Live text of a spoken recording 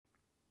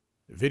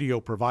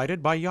Video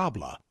provided by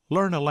Yabla.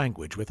 Learn a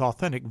language with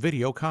authentic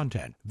video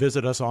content.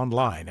 Visit us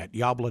online at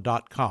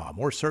yabla.com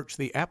or search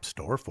the App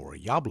Store for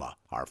Yabla.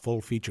 Our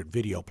full-featured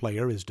video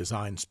player is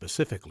designed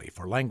specifically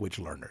for language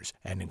learners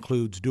and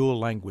includes dual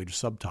language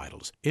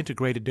subtitles,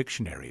 integrated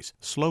dictionaries,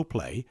 slow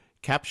play,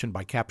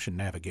 caption-by-caption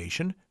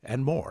navigation,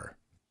 and more.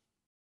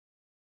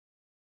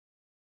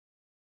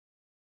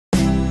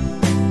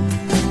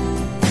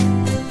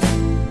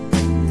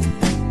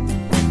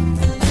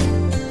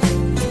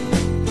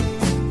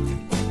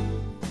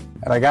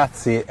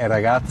 Ragazzi e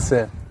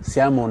ragazze,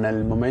 siamo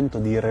nel momento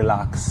di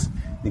relax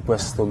di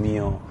questo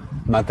mio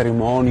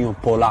matrimonio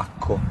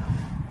polacco.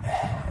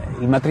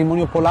 Il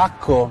matrimonio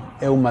polacco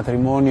è un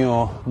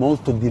matrimonio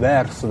molto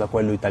diverso da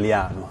quello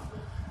italiano.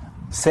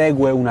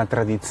 Segue una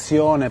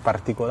tradizione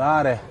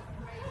particolare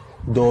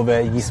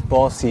dove gli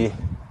sposi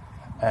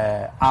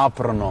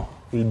aprono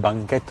il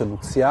banchetto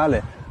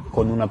nuziale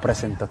con una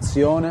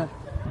presentazione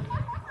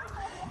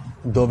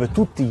dove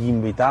tutti gli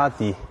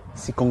invitati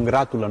si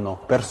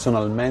congratulano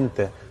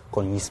personalmente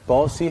con gli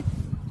sposi,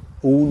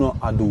 uno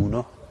ad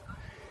uno,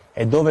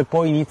 e dove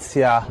poi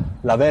inizia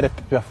la vera e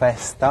propria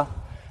festa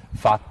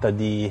fatta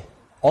di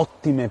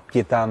ottime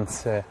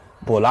pietanze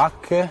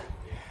polacche,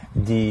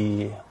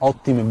 di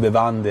ottime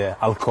bevande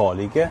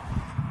alcoliche,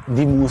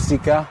 di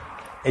musica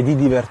e di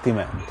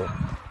divertimento.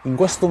 In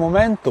questo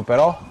momento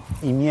però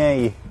i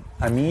miei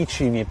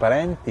amici, i miei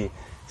parenti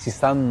si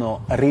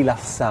stanno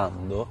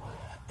rilassando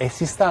e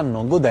si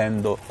stanno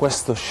godendo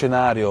questo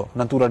scenario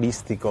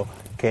naturalistico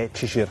che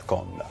ci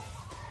circonda.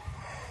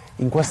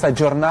 In questa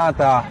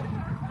giornata,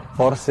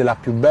 forse la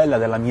più bella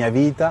della mia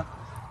vita,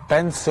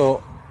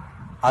 penso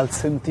al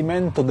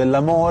sentimento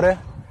dell'amore,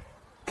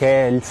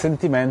 che è il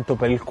sentimento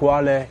per il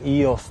quale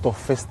io sto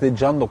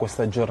festeggiando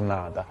questa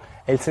giornata.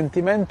 È il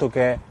sentimento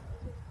che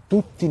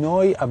tutti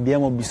noi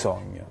abbiamo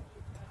bisogno.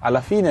 Alla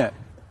fine,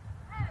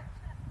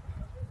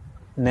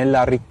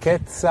 nella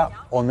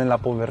ricchezza o nella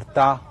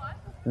povertà,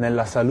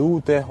 nella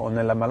salute o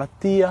nella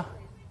malattia,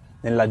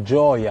 nella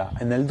gioia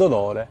e nel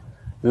dolore,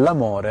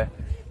 l'amore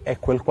è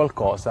quel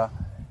qualcosa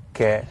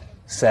che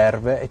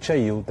serve e ci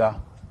aiuta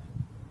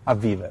a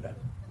vivere.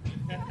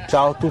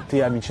 Ciao a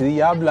tutti amici di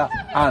Yabla,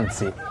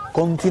 anzi,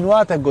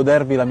 continuate a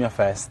godervi la mia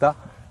festa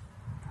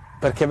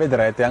perché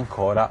vedrete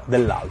ancora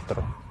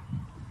dell'altro.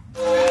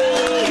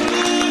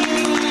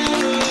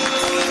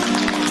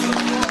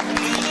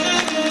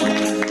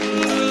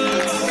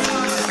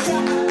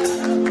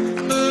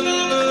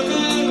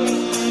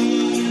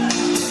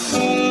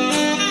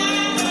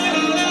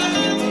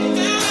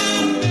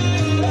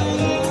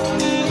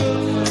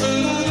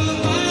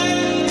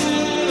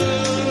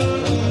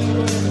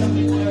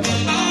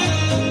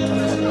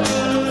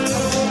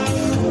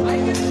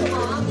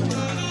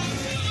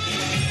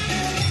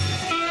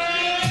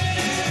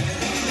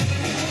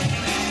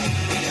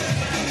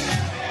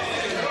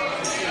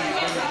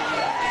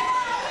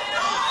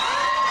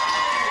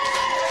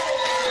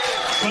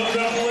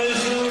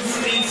 Congratulations,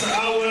 it's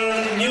our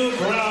new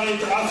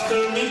bride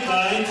after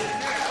midnight.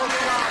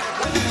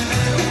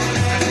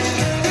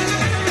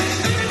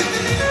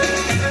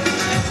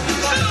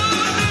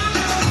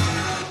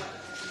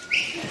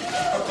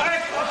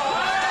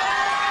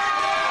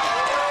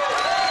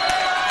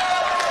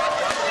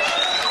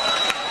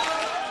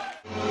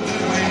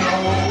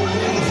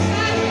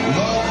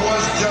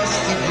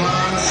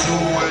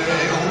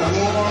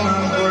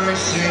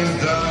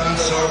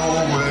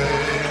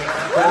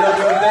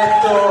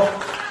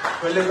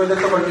 Quello che ho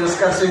detto col mio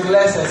scarso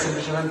inglese è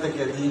semplicemente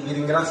che vi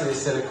ringrazio di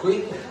essere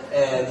qui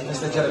e di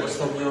festeggiare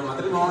questo mio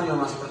matrimonio,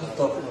 ma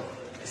soprattutto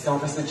stiamo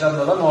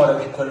festeggiando l'amore,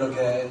 che è quello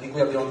di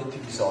cui abbiamo tutti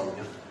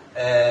bisogno.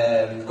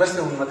 Questo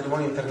è un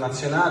matrimonio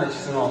internazionale, ci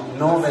sono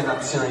 9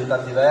 nazionalità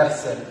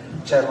diverse,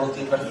 cioè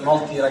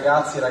molti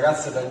ragazzi e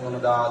ragazze vengono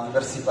da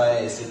diversi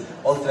paesi,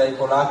 oltre ai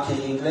polacchi e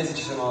agli inglesi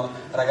ci sono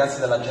ragazzi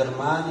dalla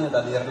Germania,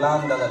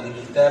 dall'Irlanda,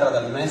 dall'Inghilterra,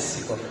 dal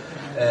Messico,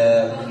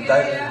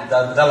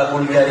 dalla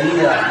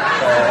Bulgaria,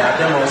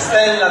 abbiamo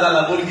Stella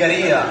dalla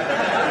Bulgaria,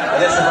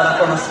 adesso farà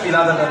qua una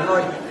sfilata per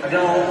noi,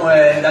 abbiamo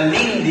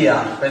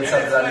dall'India,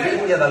 pensate,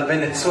 dall'India, dal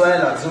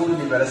Venezuela,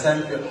 Zulli per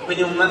esempio,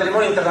 quindi un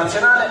matrimonio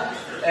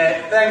internazionale.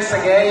 Thanks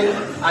again,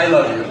 I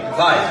love you,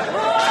 bye.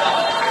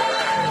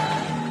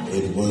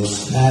 It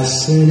was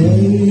fascination,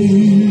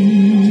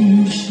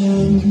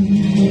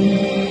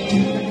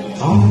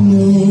 I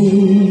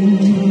know,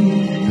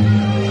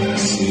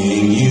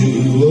 seeing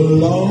you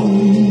alone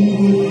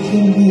with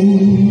the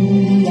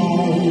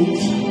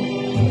moonlight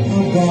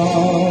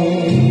above.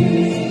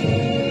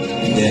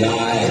 Then I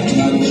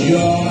touch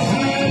your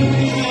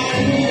hand,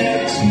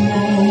 next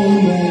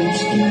moment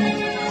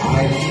I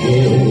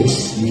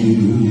kiss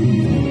you.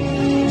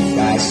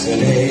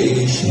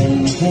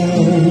 Fascination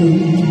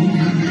turned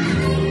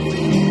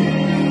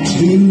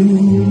to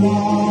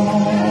love.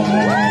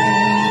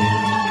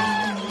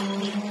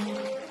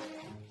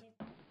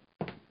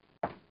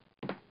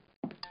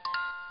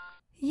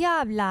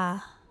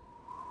 Yabla.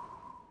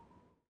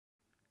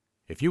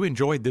 If you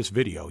enjoyed this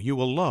video, you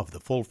will love the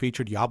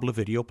full-featured Yabla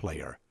video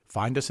player.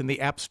 Find us in the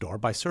App Store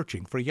by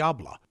searching for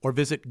Yabla, or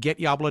visit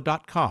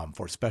getyabla.com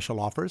for special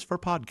offers for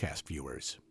podcast viewers.